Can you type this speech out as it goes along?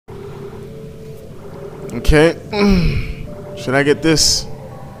Okay. Should I get this?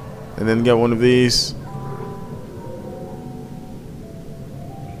 And then get one of these?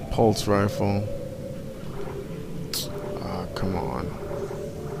 Pulse rifle. Ah, come on.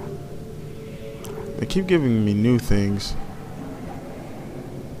 They keep giving me new things.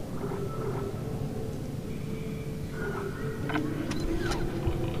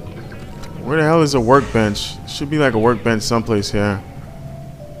 Where the hell is a workbench? Should be like a workbench someplace here.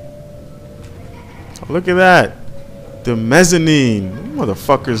 Oh, look at that. The mezzanine.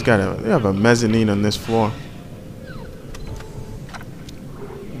 Motherfuckers they have a mezzanine on this floor.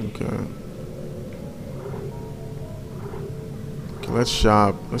 Okay. Okay, let's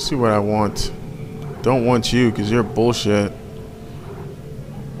shop. Let's see what I want. Don't want you because you're bullshit.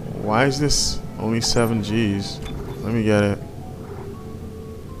 Why is this only 7 G's? Let me get it.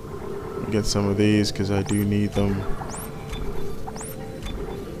 Let me get some of these because I do need them.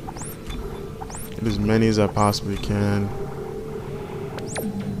 Get as many as I possibly can.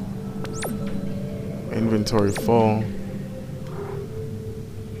 Inventory full.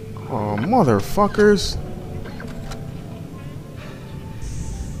 Oh, motherfuckers.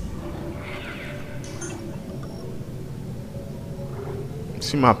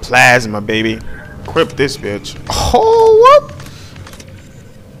 See my plasma, baby. Equip this bitch. Oh, what?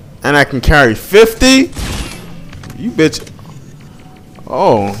 And I can carry 50? You bitch.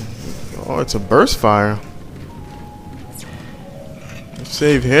 Oh. Oh, it's a burst fire.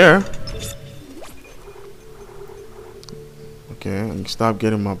 Save here. Okay, I can stop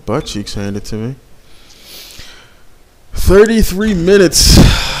getting my butt cheeks handed to me. 33 minutes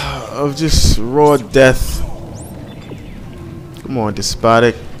of just raw death. Come on,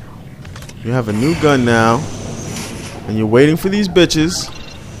 Despotic. You have a new gun now. And you're waiting for these bitches.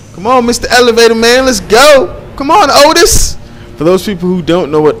 Come on, Mr. Elevator Man, let's go. Come on, Otis. For those people who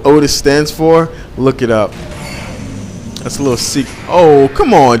don't know what Otis stands for, look it up. That's a little secret. Oh,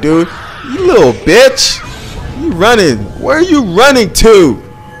 come on, dude. You little bitch. You running. Where are you running to?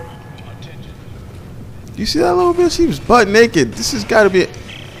 You see that little bitch? She was butt naked. This has got to be...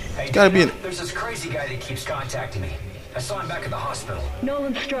 Hey, there's this crazy guy that keeps contacting me. I saw him back at the hospital.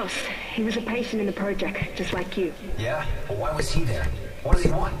 Nolan Strauss. He was a patient in the project, just like you. Yeah? Well, why was he there? What does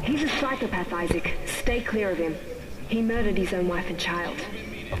he want? He's a psychopath, Isaac. Stay clear of him. He murdered his own wife and child.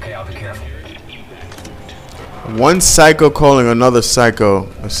 Okay, I'll be careful. One psycho calling another psycho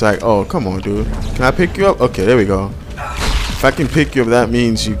a psych. Oh, come on, dude. Can I pick you up? Okay, there we go. If I can pick you up, that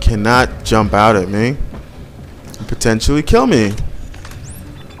means you cannot jump out at me and potentially kill me.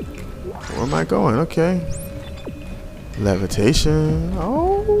 Where am I going? Okay. Levitation.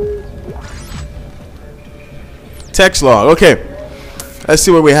 Oh. Text log. Okay. Let's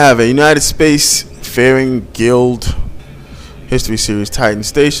see what we have. A United Space Faring Guild History Series, Titan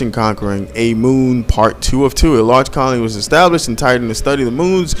Station, conquering a moon, part 2 of 2. A large colony was established in Titan to study the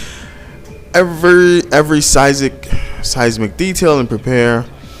moon's every seismic detail and prepare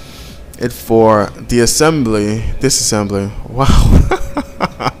it for disassembly. Wow.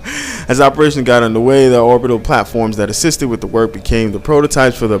 As operation got underway, the orbital platforms that assisted with the work became the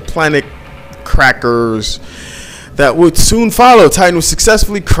prototypes for the planet crackers that would soon follow. Titan was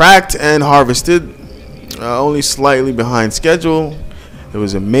successfully cracked and harvested. Only slightly behind schedule. There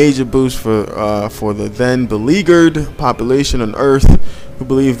was a major boost for the then beleaguered population on Earth, who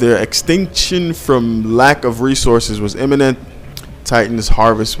believed their extinction from lack of resources was imminent. Titan's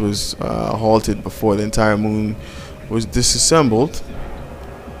harvest was halted before the entire moon was disassembled.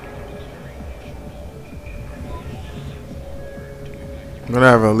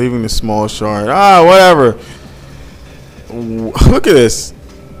 Whatever, leaving the small shard. Ah, whatever. Look at this.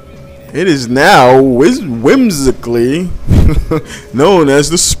 It is now whimsically known as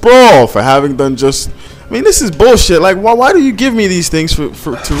the Sprawl for having done just... I mean, this is bullshit. Like, why do you give me these things to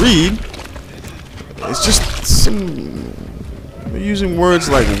read? It's just some... We're using words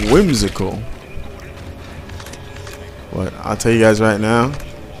like whimsical. What? I'll tell you guys right now.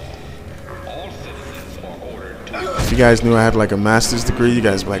 If you guys knew I had like a master's degree, you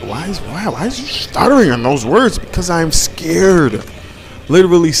guys would be like, why is you stuttering on those words? Because I'm scared.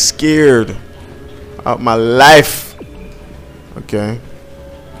 Literally scared out my life. Okay.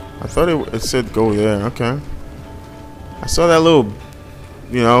 I thought it said go there. Okay. I saw that little,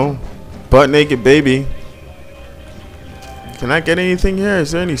 you know, butt naked baby. Can I get anything here?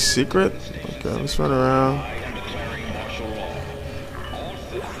 Is there any secret? Okay, let's run around.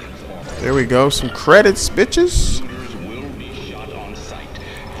 There we go. Some credits, bitches.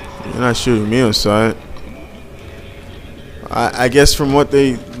 You're not shooting me on sight. I guess from what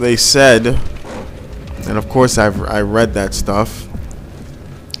they said, and of course I read that stuff,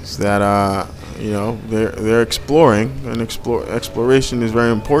 is that you know, they're exploring, and exploration is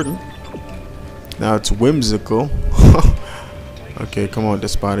very important. Now it's whimsical. Okay, come on,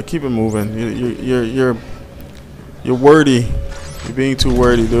 Despotic, keep it moving. You're wordy. You're being too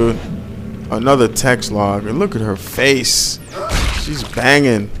wordy, dude. Another text log, and look at her face. She's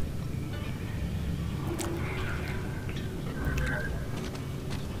banging.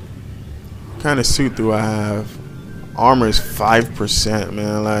 What kind of suit do I have? Armor is 5%,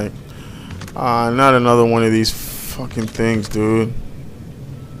 man. Like, not another one of these fucking things, dude.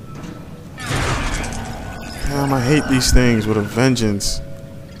 Damn, I hate these things with a vengeance.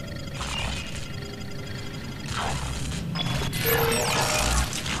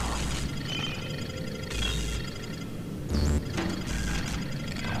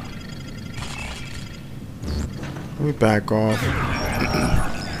 Let me back off.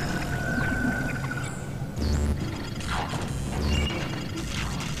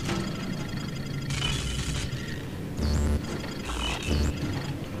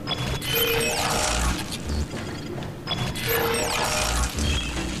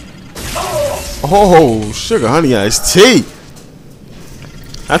 Oh, sugar honey iced tea.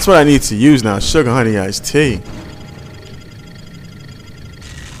 That's what I need to use now. Sugar honey iced tea.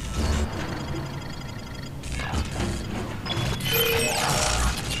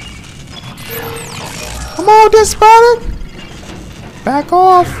 Come on, Despotic. Back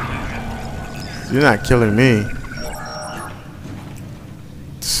off. You're not killing me.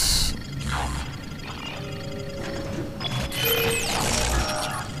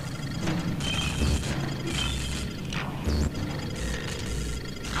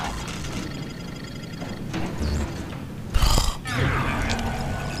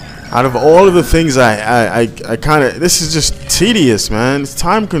 Out of all of the things I kind of, this is just tedious, man. It's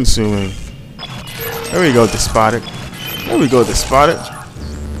time consuming. There we go, Despotic. There we go, Despotic.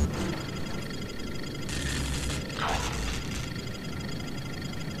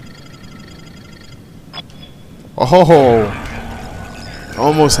 Oh,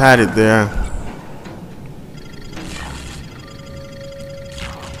 almost had it there.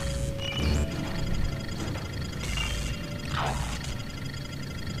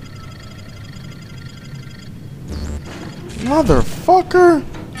 Motherfucker!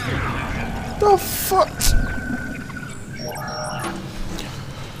 The fuck?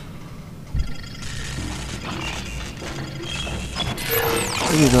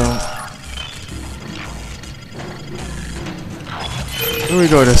 There you go. There we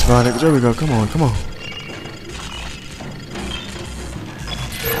go, Despotic. There we go. Come on, come on.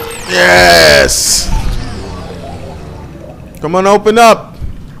 Yes! Come on, open up.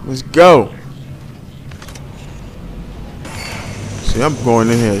 Let's go. See, I'm going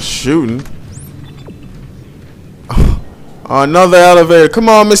in here shooting. Another elevator. Come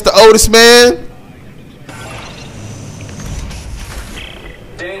on, Mr. Otis, man.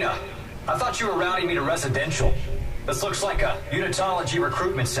 Dana, I thought you were routing me to residential. This looks like a unitology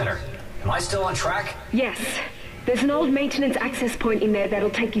recruitment center. Am I still on track? Yes. There's an old maintenance access point in there that'll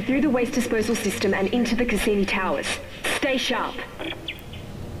take you through the waste disposal system and into the Cassini Towers. Stay sharp.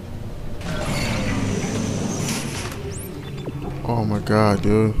 Oh my god,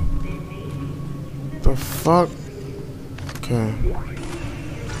 dude. The fuck? Okay.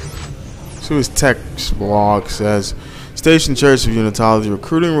 So his text blog says, Station Church of Unitology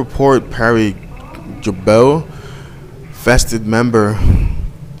Recruiting Report, Perry Jabel, vested member.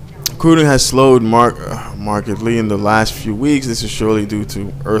 Recruiting has slowed markedly in the last few weeks. This is surely due to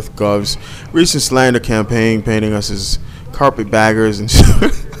EarthGov's recent slander campaign painting us as carpetbaggers and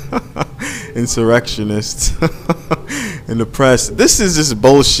insurrectionists in the press. This is just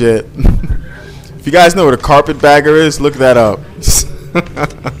bullshit. If you guys know what a carpetbagger is, look that up.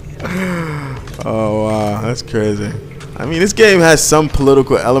 Oh wow, that's crazy. I mean, this game has some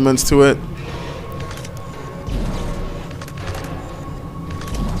political elements to it.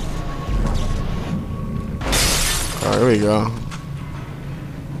 Alright, here we go.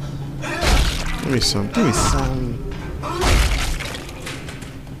 Give me some. Give me some.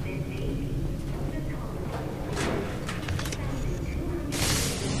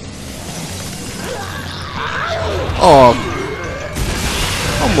 Oh,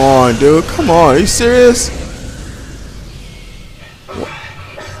 come on, dude. Come on. Are you serious?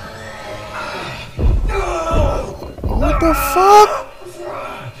 What the fuck?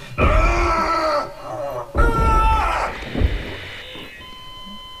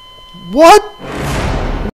 What?